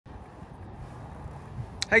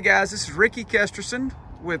Hey guys, this is Ricky Kesterson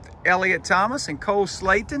with Elliot Thomas and Cole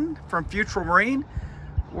Slayton from Futrell Marine.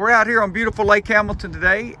 We're out here on beautiful Lake Hamilton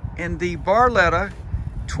today in the Barletta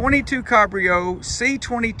 22 Cabrio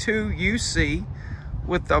C22UC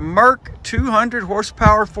with the Merc 200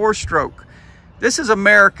 horsepower 4-stroke. This is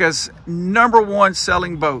America's #1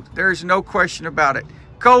 selling boat. There's no question about it.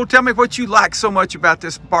 Cole, tell me what you like so much about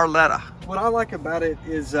this Barletta. What I like about it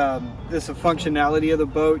is the functionality of the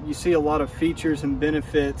boat. You see a lot of features and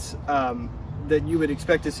benefits that you would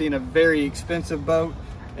expect to see in a very expensive boat,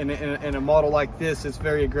 and a model like this is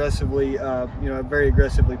very aggressively, very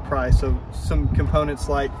aggressively priced. So some components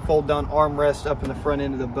like fold-down armrest up in the front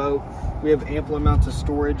end of the boat. We have ample amounts of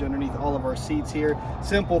storage underneath all of our seats here.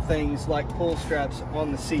 Simple things like pull straps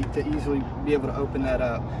on the seat to easily be able to open that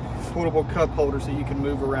up. Portable cup holders that you can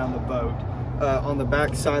move around the boat. On the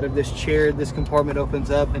back side of this chair, this compartment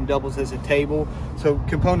opens up and doubles as a table. So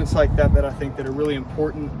components like that I think that are really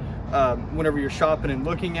important whenever you're shopping and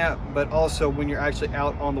looking at, but also when you're actually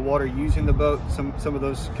out on the water using the boat, some of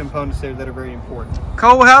those components there that are very important.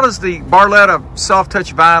 Cole, how does the Barletta soft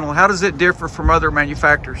touch vinyl, how does it differ from other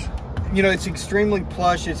manufacturers? You know, it's extremely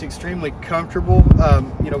plush, it's extremely comfortable.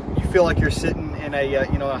 You feel like you're sitting in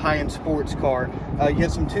a high-end sports car. You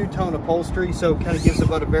have some two-tone upholstery, so it kind of gives the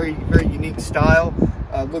boat a very, very unique style.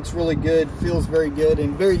 Looks really good, feels very good,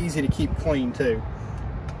 and very easy to keep clean too.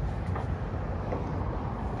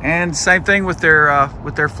 And same thing with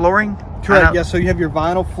their flooring? Correct, yeah, so you have your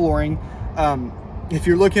vinyl flooring. If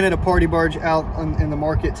you're looking at a party barge out in the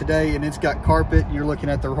market today and it's got carpet, you're looking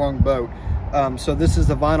at the wrong boat. So this is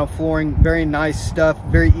the vinyl flooring, very nice stuff,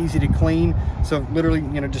 very easy to clean. So literally,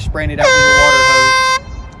 just spraying it out with your water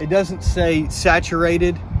hose. It doesn't say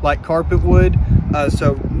saturated like carpet would,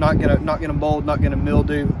 so not gonna mold, not gonna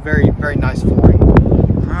mildew. Very, very nice flooring.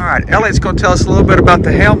 All right, Elliot's gonna tell us a little bit about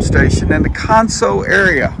the helm station and the console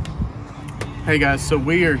area. Hey guys, so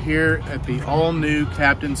we are here at the all-new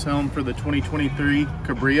captain's helm for the 2023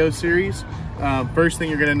 Cabrio series. First thing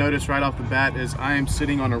you're going to notice right off the bat is I am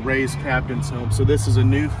sitting on a raised captain's helm. So this is a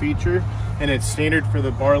new feature, and it's standard for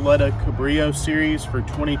the Barletta Cabrio series for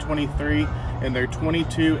 2023 and their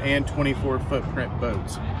 22 and 24 footprint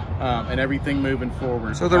boats, and everything moving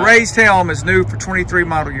forward. So the raised helm is new for 23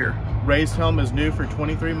 model year. Raised helm is new for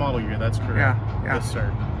 23 model year, that's correct. Yeah. Yes,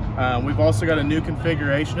 sir. We've also got a new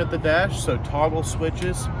configuration at the dash, so toggle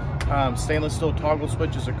switches, stainless steel toggle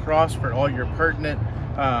switches across for all your pertinent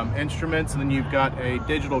instruments, and then you've got a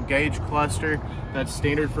digital gauge cluster that's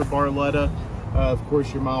standard for Barletta. Of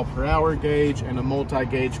course, your mile per hour gauge and a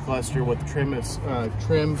multi-gauge cluster with trim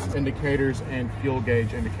indicators and fuel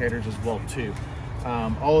gauge indicators as well too.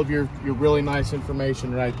 All of your really nice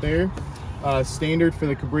information right there. Standard for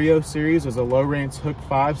the Cabrio series is a Lowrance Hook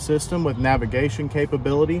 5 system with navigation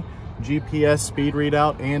capability, GPS speed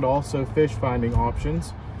readout, and also fish finding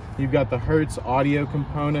options. You've got the Hertz audio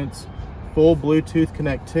components, full Bluetooth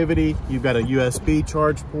connectivity. You've got a USB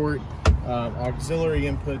charge port, auxiliary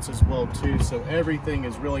inputs as well too. So everything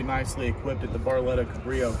is really nicely equipped at the Barletta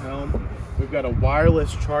Cabrio helm. We've got a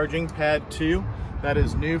wireless charging pad too. That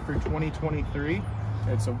is new for 2023.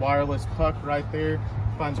 It's a wireless puck right there.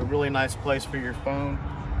 Finds a really nice place for your phone.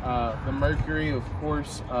 The Mercury, of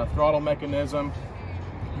course, throttle mechanism,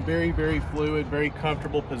 very, very fluid, very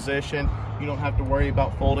comfortable position. You don't have to worry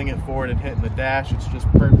about folding it forward and hitting the dash. It's just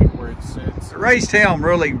perfect where it sits. The raised helm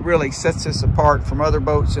really sets this apart from other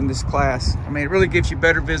boats in this class. I mean, it really gives you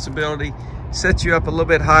better visibility, sets you up a little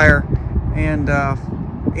bit higher, and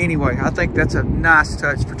anyway, I think that's a nice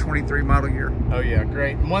touch for 23 model year. Oh yeah,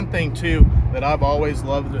 great. And one thing too that I've always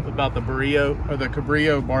loved about the Cabrio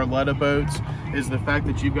Barletta boats is the fact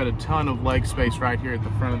that you've got a ton of leg space right here at the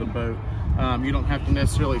front of the boat. You don't have to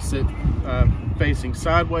necessarily sit facing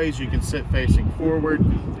sideways. You can sit facing forward.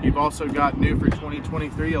 You've also got new for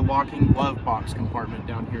 2023 a locking glove box compartment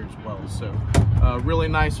down here as well. So really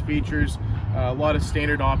nice features, a lot of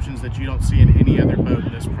standard options that you don't see in any other boat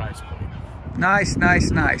in this price point. Nice,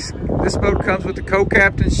 nice, nice. This boat comes with the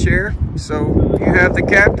co-captain's chair. So you have the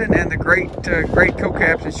captain and the great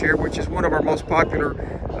co-captain's chair, which is one of our most popular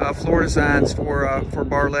floor designs for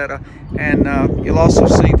Barletta. And you'll also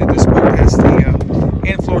see that this boat has the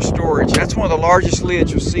in-floor storage. That's one of the largest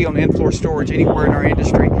lids you'll see on in-floor storage anywhere in our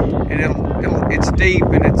industry. And it's deep,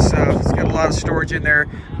 and it's got a lot of storage in there.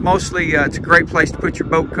 Mostly, it's a great place to put your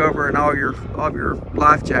boat cover and all your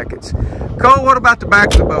life jackets. Cole, what about the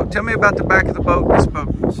back of the boat? Tell me about the back of the boat. This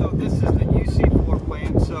boat. So this is the UC floor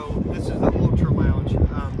plan. So this is the Ultra Lounge.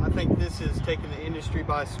 I think this is taking the industry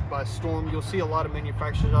by storm. You'll see a lot of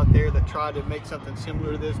manufacturers out there that try to make something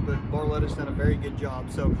similar to this, but Barletta's done a very good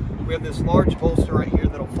job. So we have this large bolster right here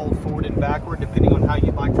that'll fold forward and backward depending on how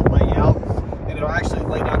you'd like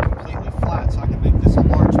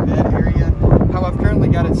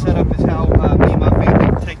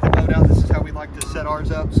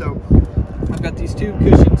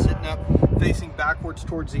sitting up facing backwards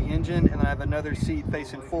towards the engine, and I have another seat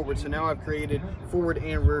facing forward. So now I've created forward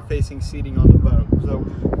and rear facing seating on the boat. So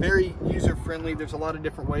very user friendly. There's a lot of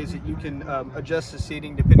different ways that you can adjust the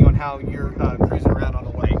seating depending on how you're cruising around on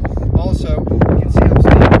the lake. Also, you can see I'm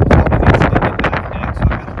standing on top of the extended back deck, so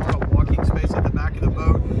I've got a lot of walking space at the back of the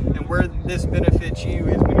boat. And where this benefits you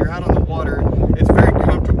is when you're out on the water, it's very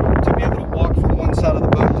comfortable to be able to walk from one side of the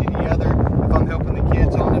boat to the other. If I'm helping the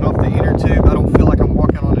kids on and off the inner tube, I don't feel like I'm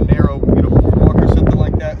walking on a narrow, boardwalk or something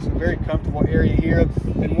like that. It's a very comfortable area here.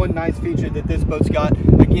 And one nice feature that this boat's got,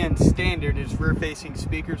 again, standard, is rear-facing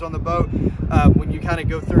speakers on the boat. When you kind of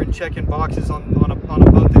go through and check in boxes on a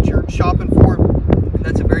boat that you're shopping for,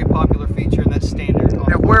 that's a very popular feature, and that's standard.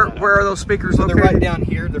 Now, where are those speakers located? They're right down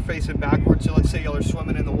here. They're facing backwards. So let's say y'all are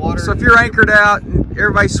swimming in the water. So if you're anchored out and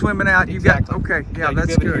everybody's swimming out, you've got, exactly. okay, yeah,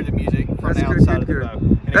 that's good. Hear the music from the outside of the boat.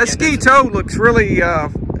 That ski tow looks really,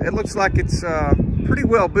 it looks like it's pretty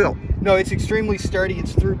well built. No, it's extremely sturdy.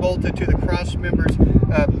 It's through bolted to the cross members,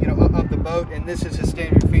 of the boat, and this is a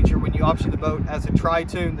standard feature when you option the boat as a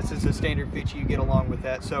tri-tune. This is a standard feature you get along with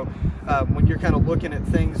that. So when you're kind of looking at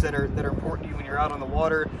things that are important to you when you're out on the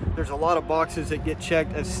water, there's a lot of boxes that get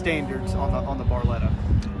checked as standards on the Barletta.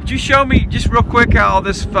 Would you show me just real quick how all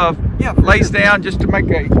this lays down, just to make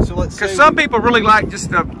a? So let's, because some people really like just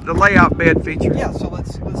the layout bed feature. Yeah. So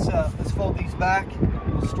let's fold these back.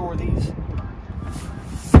 We'll store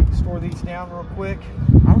these down real quick.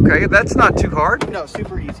 Okay, that's not too hard. No,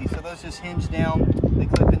 super easy. So those just hinge down, they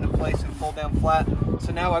clip into place and fold down flat.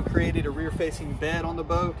 So now I've created a rear-facing bed on the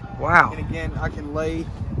boat. Wow. And again, I can lay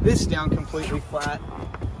this down completely flat,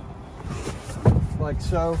 like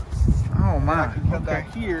so. Oh my. I can come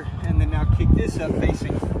back here and then now kick this up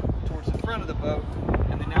facing towards the front of the boat,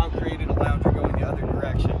 and then now I've created a lounger going the other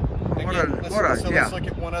direction. Again, let's look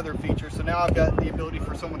at one other feature. So now I've got the ability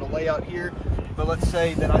for someone to lay out here, but let's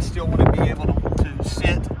say that I still want to be able to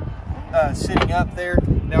sit sitting up there.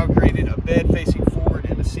 Now I've created a bed facing forward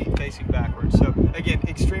and a seat facing backwards. So again,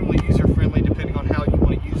 extremely user friendly depending on how you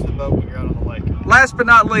want to use the boat when you're out on the lake. Last but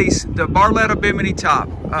not least, the Barletta Bimini top.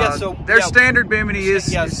 Their standard Bimini is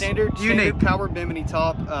standard unique. Power Bimini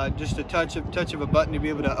top. Just a touch of a button to be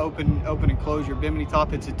able to open and close your Bimini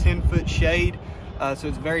top. It's a 10-foot shade. So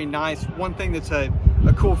it's very nice. One thing that's a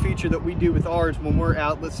cool feature that we do with ours when we're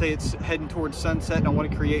out, let's say it's heading towards sunset and I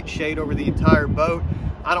want to create shade over the entire boat,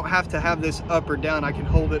 I don't have to have this up or down. I can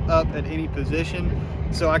hold it up at any position.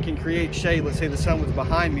 So I can create shade. Let's say the sun was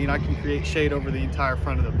behind me and I can create shade over the entire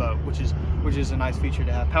front of the boat, which is a nice feature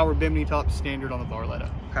to have. Power Bimini top standard on the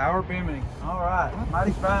Barletta. Power Bimini. All right.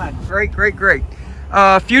 Mighty fine. Great, great, great.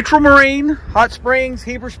 Futrell Marine, Hot Springs,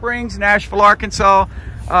 Heber Springs, Nashville, Arkansas.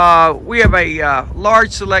 We have a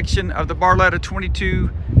large selection of the Barletta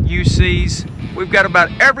 22UCs. We've got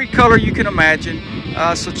about every color you can imagine.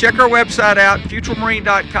 So check our website out,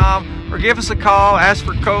 futrellmarine.com, or give us a call, ask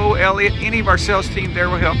for Cole, Elliot, any of our sales team there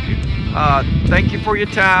will help you. Thank you for your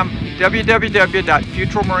time.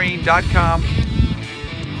 www.futrellmarine.com.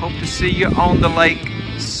 Hope to see you on the lake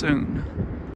soon.